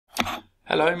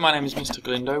Hello, my name is Mr.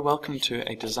 Galindo. Welcome to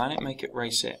a Design It, Make It,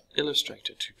 Race It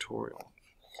Illustrator tutorial.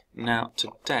 Now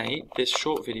today, this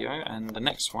short video and the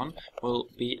next one will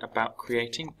be about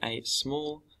creating a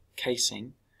small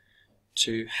casing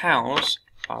to house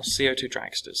our CO2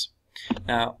 dragsters.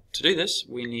 Now to do this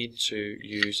we need to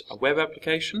use a web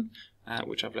application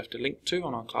which I've left a link to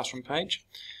on our classroom page.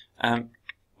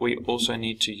 We also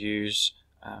need to use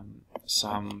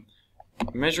some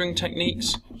measuring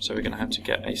techniques, so we're going to have to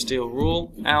get a steel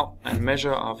rule out and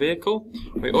measure our vehicle.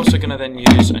 We're also going to then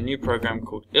use a new program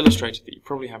called Illustrator that you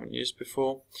probably haven't used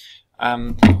before.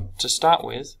 To start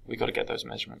with, we've got to get those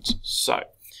measurements. So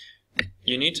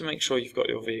you need to make sure you've got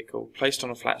your vehicle placed on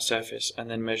a flat surface and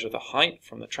then measure the height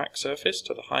from the track surface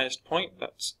to the highest point.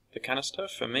 That's the canister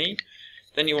for me.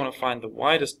 Then you want to find the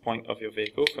widest point of your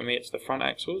vehicle. For me it's the front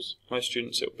axles. Most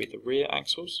students it will be the rear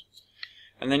axles.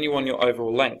 And then you want your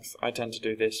overall length. I tend to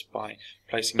do this by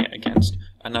placing it against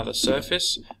another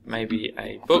surface, maybe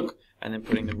a book, and then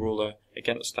putting the ruler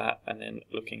against that and then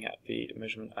looking at the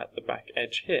measurement at the back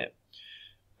edge here.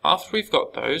 After we've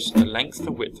got those, the length,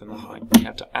 the width and the height, we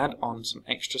have to add on some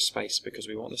extra space because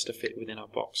we want this to fit within our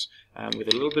box with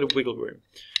a little bit of wiggle room.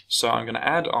 So I'm going to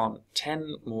add on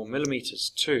 10 more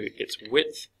millimeters to its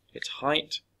width, its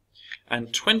height,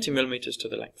 and 20 millimeters to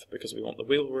the length because we want the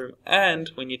wiggle room and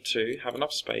we need to have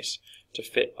enough space to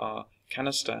fit our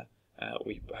canister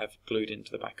we have glued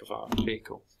into the back of our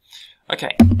vehicle.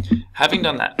 Okay, having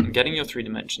done that and getting your 3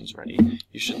 dimensions ready,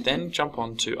 you should then jump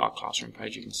onto our classroom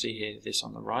page. You can see here this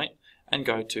on the right and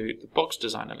go to the box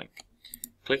designer link.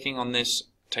 Clicking on this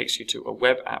takes you to a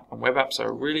web app, and web apps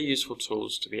are really useful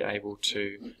tools to be able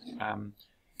to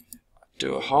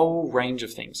do a whole range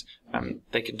of things.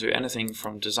 They can do anything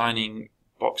from designing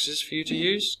boxes for you to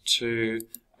use to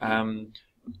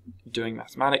doing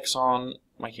mathematics on,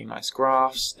 making nice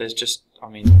graphs. There's just,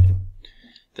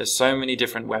 there's so many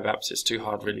different web apps, it's too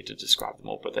hard really to describe them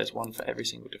all, but there's one for every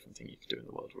single different thing you can do in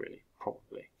the world really,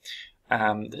 probably.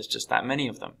 There's just that many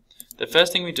of them. The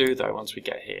first thing we do though once we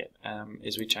get here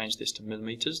is we change this to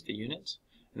millimeters, the units,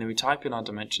 and then we type in our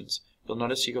dimensions. You'll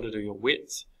notice you've got to do your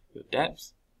width, your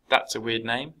depth, that's a weird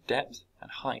name, depth,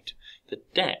 and height. The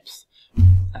depth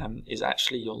is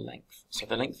actually your length. So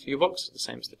the length of your box is the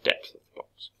same as the depth of the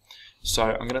box. So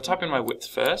I'm going to type in my width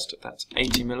first. That's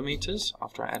 80 millimeters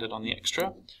after I added on the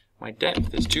extra. My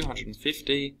depth is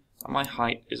 250, and my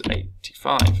height is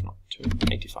 85, not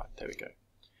 285. There we go.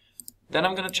 Then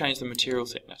I'm going to change the material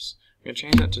thickness. I'm going to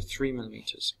change that to 3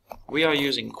 millimeters. We are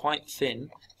using quite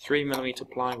thin 3 millimeter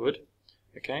plywood,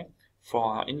 okay, for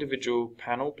our individual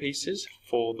panel pieces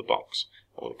for the box,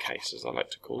 or the case as I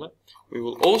like to call it. We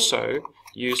will also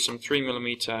use some 3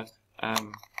 millimeter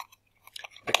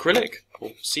acrylic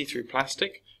or see-through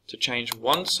plastic to change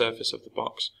one surface of the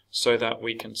box so that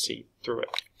we can see through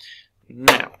it.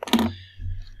 Now,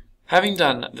 having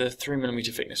done the 3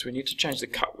 millimeter thickness, we need to change the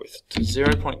cut width to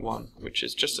 0.1, which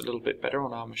is just a little bit better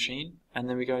on our machine, and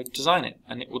then we go design it,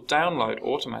 and it will download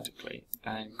automatically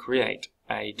and create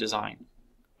a design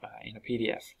in a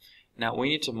PDF. Now we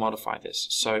need to modify this,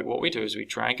 so what we do is we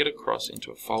drag it across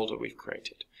into a folder we've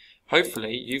created.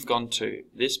 Hopefully you've gone to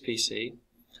this PC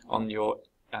on your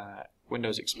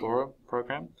Windows Explorer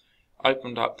program,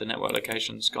 opened up the network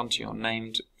locations, gone to your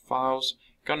named files,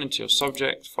 gone into your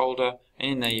subject folder,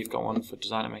 and in there you've got one for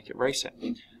Design It, Make It, Race It.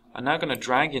 I'm now going to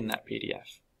drag in that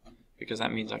PDF because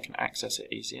that means I can access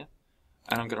it easier,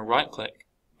 and I'm going to right click,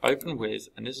 open with,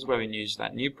 and this is where we use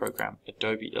that new program,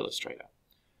 Adobe Illustrator.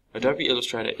 Adobe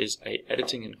Illustrator is an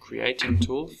editing and creating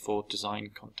tool for design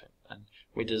content, and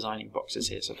we're designing boxes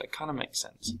here, so that kind of makes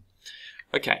sense.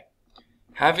 Okay,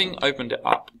 having opened it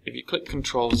up, if you click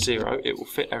Control 0, it will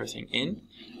fit everything in,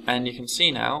 and you can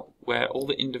see now where all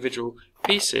the individual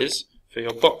pieces for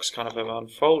your box kind of have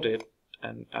unfolded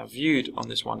and are viewed on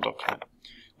this one document.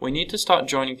 We need to start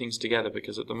joining things together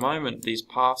because at the moment these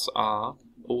paths are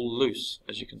all loose,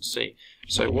 as you can see.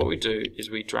 So what we do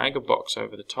is we drag a box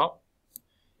over the top.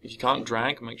 If you can't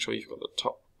drag, make sure you've got the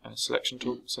top selection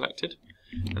tool selected,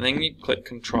 and then you click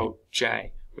Control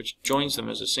J, which joins them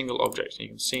as a single object. And you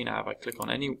can see now if I click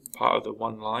on any part of the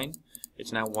one line,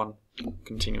 it's now one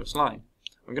continuous line.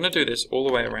 I'm going to do this all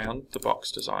the way around the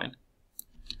box design,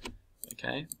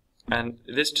 okay, and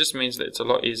this just means that it's a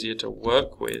lot easier to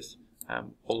work with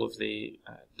all of the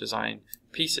design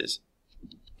pieces.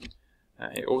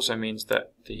 It also means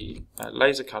that the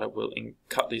laser cutter will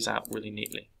cut these out really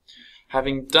neatly.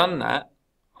 Having done that,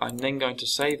 I'm then going to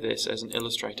save this as an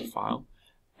Illustrator file,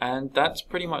 and that's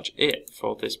pretty much it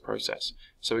for this process.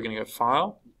 So we're going to go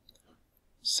File,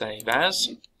 Save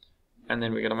As, and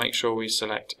then we're going to make sure we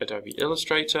select Adobe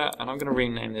Illustrator, and I'm going to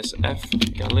rename this F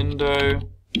Galindo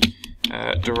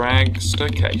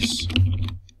Dragster Case.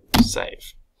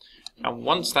 Save. And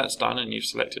once that's done and you've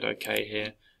selected OK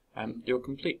here, you're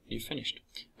complete, you've finished.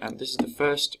 This is the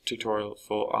first tutorial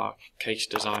for our case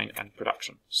design and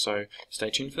production. So stay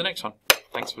tuned for the next one.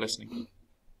 Thanks for listening.